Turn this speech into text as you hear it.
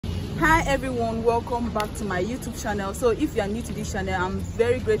Hi everyone, welcome back to my YouTube channel. So if you are new to this channel, I'm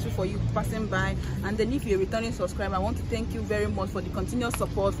very grateful for you passing by, and then if you're a returning subscriber, I want to thank you very much for the continuous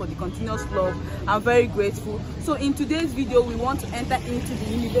support, for the continuous love. I'm very grateful. So in today's video, we want to enter into the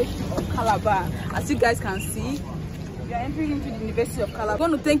University of Calabar. As you guys can see, we are entering into the University of Calabar. I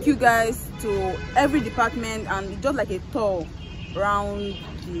want to thank you guys to every department, and just like a tour around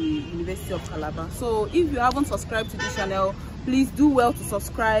the University of Calabar. So if you haven't subscribed to this channel, please do well to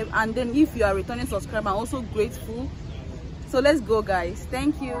subscribe, and then if you are a returning subscriber, I'm also grateful. So let's go guys.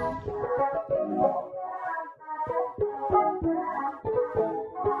 Thank you.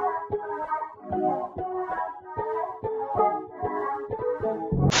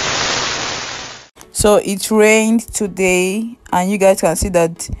 So it rained today, and you guys can see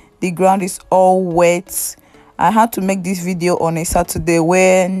that the ground is all wet. I had to make this video on a Saturday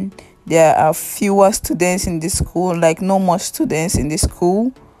when there are fewer students in the school, like no much students in the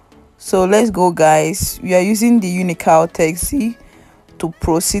school. So let's go guys. We are using the UNICAL taxi to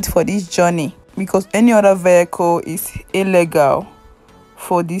proceed for this journey because any other vehicle is illegal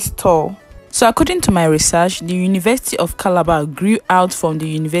for this tour. So according to my research, the University of Calabar grew out from the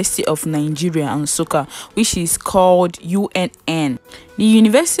University of Nigeria and Nsukka, which is called UNN. The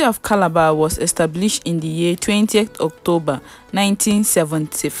University of Calabar was established in the year 20th October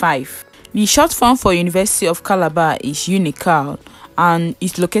 1975. The short form for University of Calabar is UNICAL, and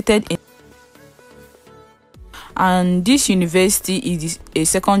is located in, and this university is a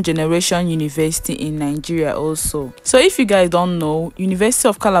second generation university in Nigeria also. So if you guys don't know, University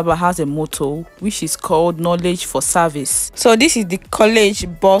of Calabar has a motto which is called knowledge for service. So this is the college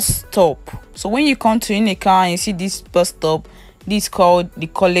bus stop. So when you come to UNICAL and you see this bus stop, this is called the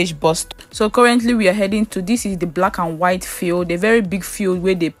college bus stop. So currently we are heading to, this is the black and white field, a very big field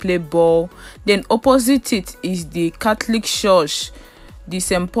where they play ball. Then opposite it is the Catholic church, the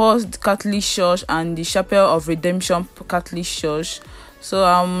St. Paul's Catholic Church and the Chapel of Redemption Catholic Church. So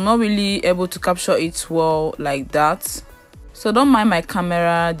I'm not really able to capture it well like that, so don't mind my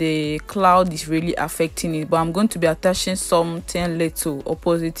camera. The cloud is really affecting it, but I'm going to be attaching something little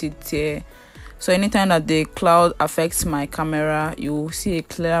opposite it here. So anytime that the cloud affects my camera, you will see a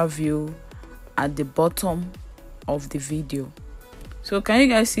clear view at the bottom of the video. So can you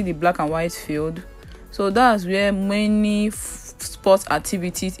guys see the black and white field? So that's where many sports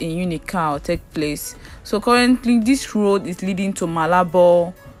activities in UNICAL take place. So currently this road is leading to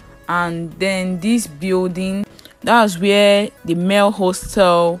Calabar, and then this building, that's where the male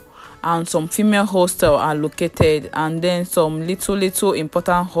hostel and some female hostel are located, and then some little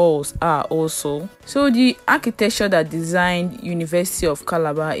important halls are also. So the architecture that designed University of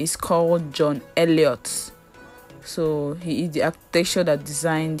Calabar is called John Elliot. So he is the architecture that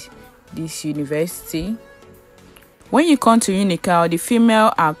designed this university. When you come to UNICAL, the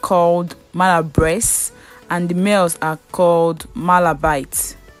female are called Malabres and the males are called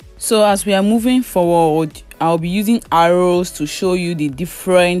Malabites. So as we are moving forward, I'll be using arrows to show you the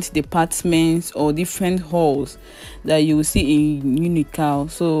different departments or different halls that you will see in UNICAL.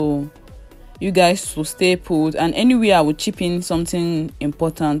 So you guys will stay put, and anywhere I will chip in something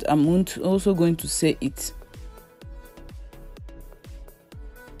important, I'm also going to say it.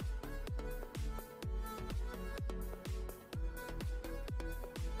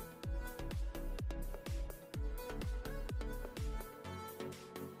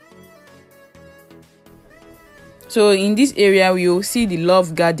 So in this area, we will see the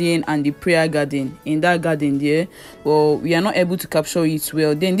love garden and the prayer garden. In that garden there, well, we are not able to capture it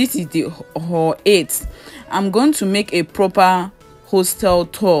well. Then this is the hall 8. I'm going to make a proper hostel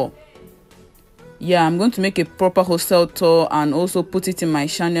tour. Yeah, I'm going to make a proper hostel tour and also put it in my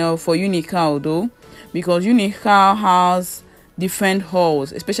channel for UNICAL though, because UNICAL has different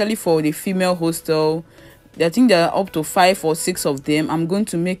halls, especially for the female hostel. I think there are up to 5 or 6 of them. I'm going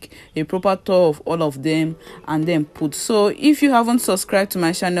to make a proper tour of all of them and then put. So if you haven't subscribed to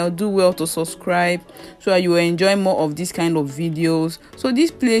my channel, do well to subscribe so that you will enjoy more of these kind of videos. So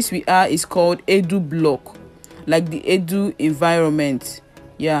this place we are is called Edu Block, like the Edu environment.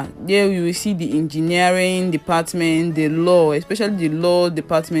 Yeah, there you will see the engineering department, the law, especially the law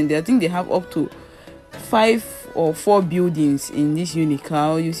department. I think they have up to 5 or 4 buildings in this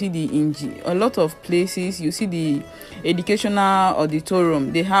UNICAL. You see a lot of places. You see the educational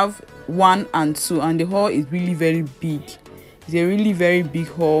auditorium. They have 1 and 2, and the hall is really very big. It's a really very big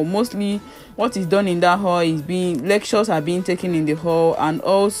hall. Mostly what is done in that hall is lectures are being taken in the hall, and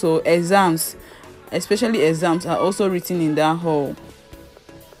also exams, especially exams, are also written in that hall.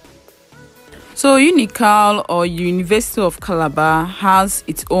 So UNICAL, or University of Calabar, has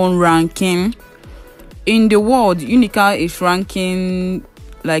its own ranking. In the world, UNICAL is ranking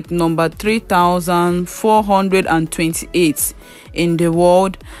like number 3,428 in the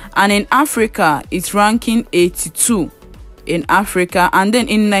world, and in Africa it's ranking 82 in Africa. And then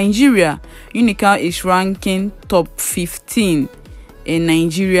in Nigeria, UNICAL is ranking top 15 in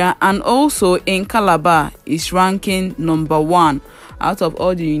Nigeria, and also in Calabar is ranking number 1 out of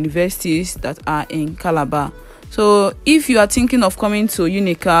all the universities that are in Calabar. So if you are thinking of coming to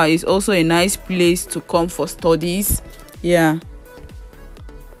UNICAL, it's also a nice place to come for studies. Yeah.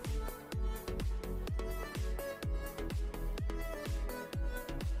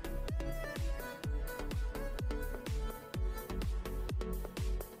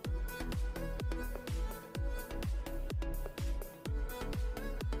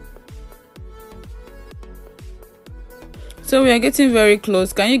 So we are getting very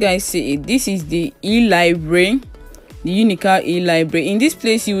close. Can you guys see it? This is the e-library, the UNICAL e-library. In this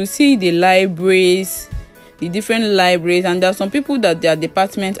place, you will see the libraries, the different libraries, and there are some people that their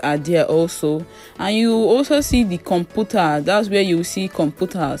departments are there also. And you also see the computer. That's where you will see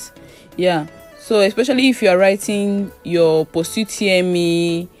computers. Yeah. So especially if you are writing your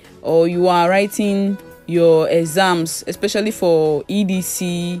post-UTME or you are writing your exams, especially for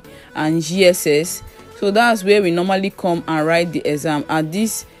EDC and GSS. So that's where we normally come and write the exam, at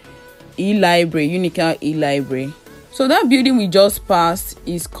this e-library, UNICAL e-library. So that building we just passed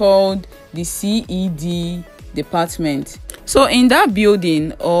is called the CED department. So in that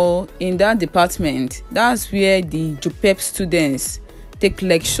building or in that department, that's where the JUPEP students take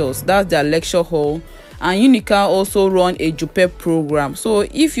lectures. That's their lecture hall. And UNICAL also run a JUPEP program. So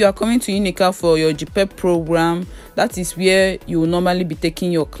if you are coming to UNICAL for your JUPEP program, that is where you will normally be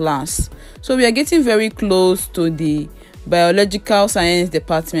taking your class. So we are getting very close to the biological science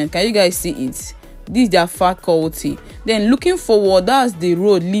department. Can you guys see it? This is their faculty. Then looking forward, that's the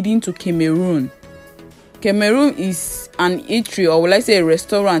road leading to Cameroon. Cameroon is an eatery, or will I say a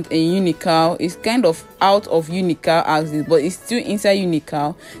restaurant in UNICAL. It's kind of out of UNICAL axis, but it's still inside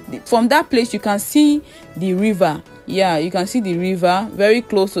UNICAL. From that place, you can see the river. Yeah, you can see the river very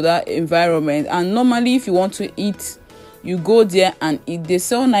close to that environment. And normally, if you want to eat, you go there and eat. They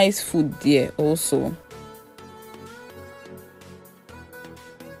sell nice food there also.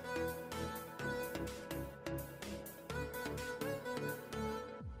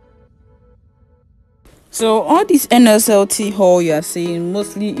 So all this NSLT hall you are seeing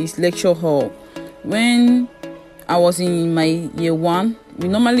mostly is lecture hall. When I was in my year 1, we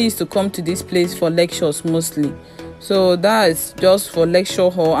normally used to come to this place for lectures mostly. So that is just for lecture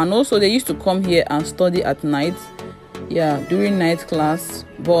hall, and also they used to come here and study at night. Yeah, during night class.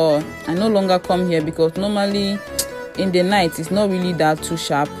 But I no longer come here because normally in the night it's not really that too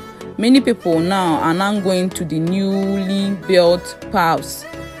sharp. Many people now are now going to the newly built paths.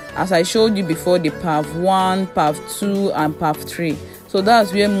 As I showed you before, the path 1, path 2, and path 3. So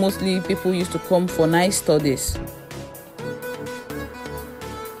that's where mostly people used to come for night studies.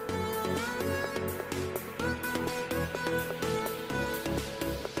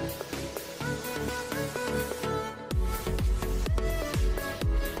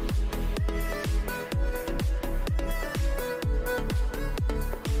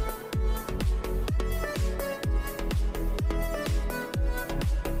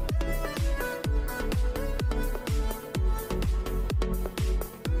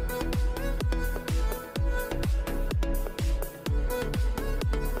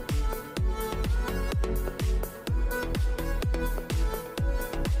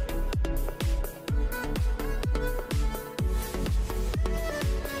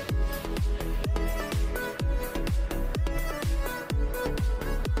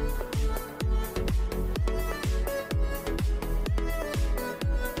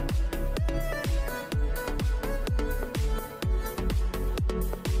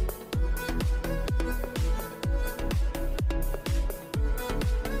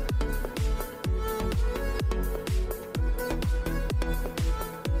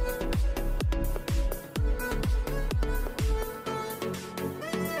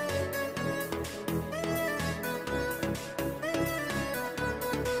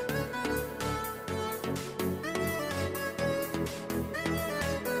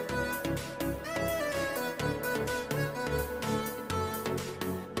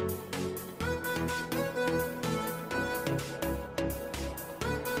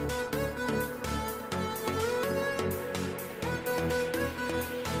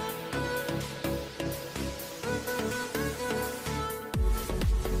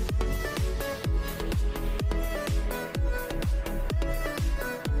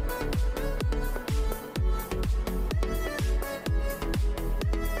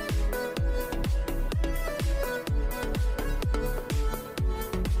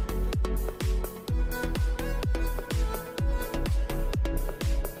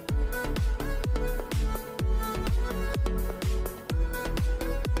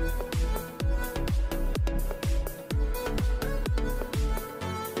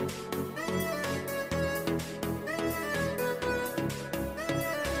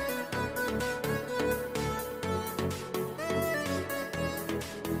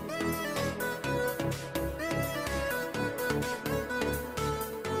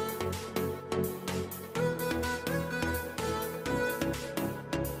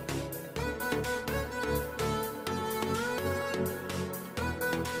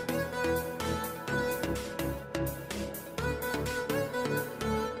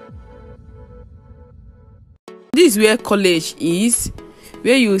 this is where college is,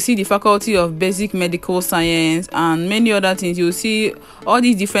 where you will see the faculty of basic medical science and many other things. You will see all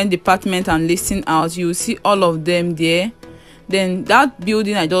these different departments and listing out. You will see all of them there. Then that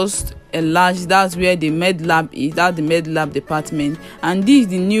building I just enlarged, that's where the med lab is. That's the med lab department, and this is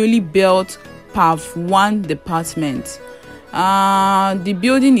the newly built Pav 1 department. The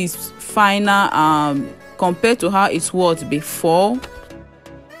building is finer compared to how it was before.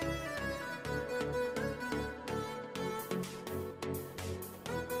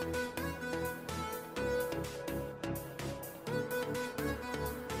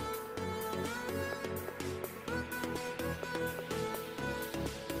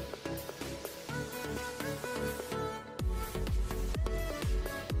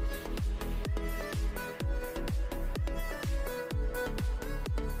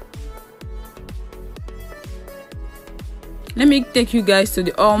 Let me take you guys to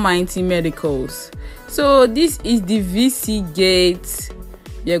the Almighty Medicals. So this is the VC gate.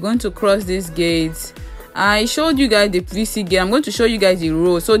 We are going to cross this gate. I showed you guys the VC gate. I'm going to show you guys the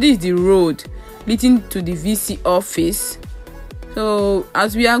road. So this is the road leading to the VC office. So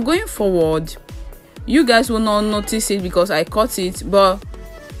as we are going forward, you guys will not notice it because I cut it, but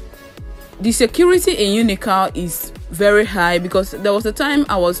the security in UNICAL is very high, because there was a time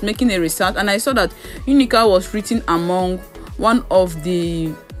I was making a research and I saw that UNICAL was written among one of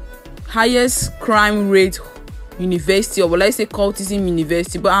the highest crime rate university, or will I say cultism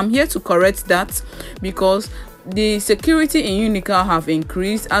university. But I'm here to correct that, because the security in UNICAL have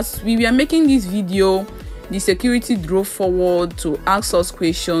increased. As we were making this video, the security drove forward to ask us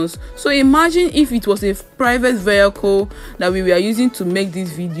questions. So imagine if it was a private vehicle that we were using to make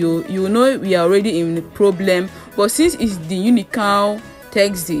this video. You know we are already in a problem, but since it's the UNICAL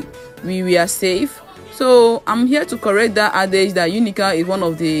taxi, we were safe. So I'm here to correct that adage that UNICAL is one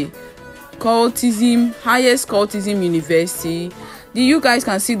of the highest cultism university. You guys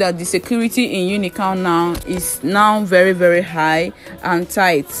can see that the security in UNICAL now is very, very high and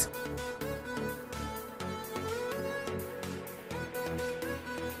tight.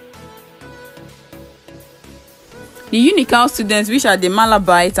 The UNICAL students, which are the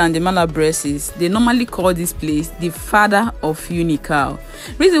Malabites and the Malabreses, they normally call this place the father of UNICAL.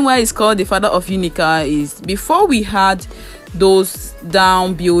 Reason why it's called the father of UNICAL is before we had those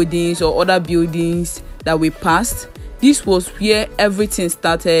down buildings or other buildings that we passed, this was where everything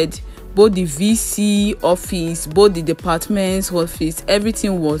started. Both the VC office, both the department's office,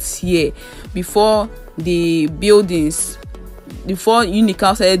 everything was here before the buildings. Before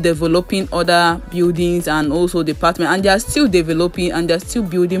UNICAL started developing other buildings and also departments, and they are still developing and they are still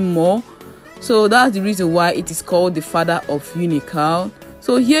building more. So that's the reason why it is called the father of UNICAL.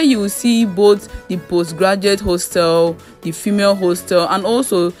 So here you will see both the postgraduate hostel, the female hostel, and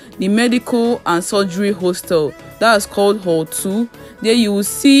also the medical and surgery hostel. That is called Hall 2. There you will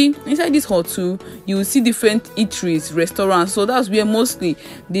see, inside this Hall 2, you will see different eateries, restaurants. So that's where mostly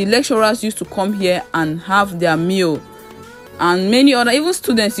the lecturers used to come here and have their meal. And many other, even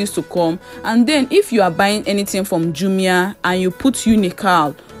students used to come. And then if you are buying anything from Jumia and you put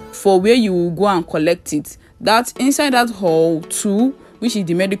UNICAL for where you will go and collect it, that's inside that Hall 2, which is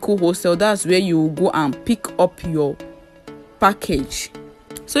the medical hostel. That's where you will go and pick up your package.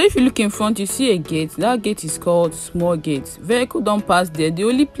 So if you look in front, you see a gate. That gate is called small gate. Vehicle don't pass there. The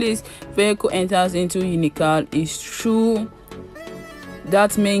only place vehicle enters into UNICAL is through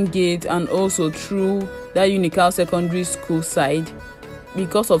that main gate and also through that UNICAL secondary school side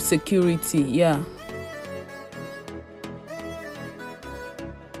because of security. Yeah.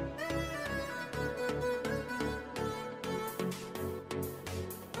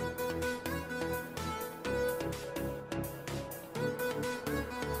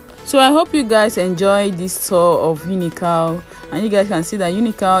 So I hope you guys enjoy this tour of UNICAL, and you guys can see that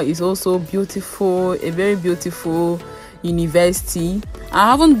UNICAL is also beautiful, a very beautiful university.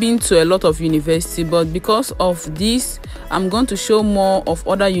 I haven't been to a lot of university, but because of this I'm going to show more of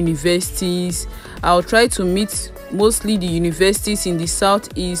other universities. I'll try to meet mostly the universities in the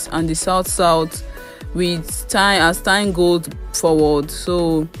southeast and the south with time as time goes forward.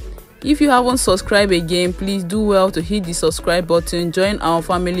 So if you haven't subscribed again, please do well to hit the subscribe button, join our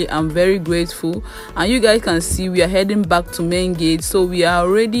family. I'm very grateful. And you guys can see we are heading back to main gate, so we are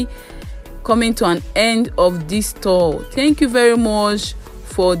already coming to an end of this tour. Thank you very much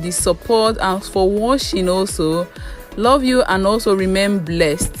for the support and for watching also. Love you and also remain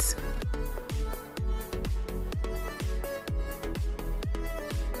blessed.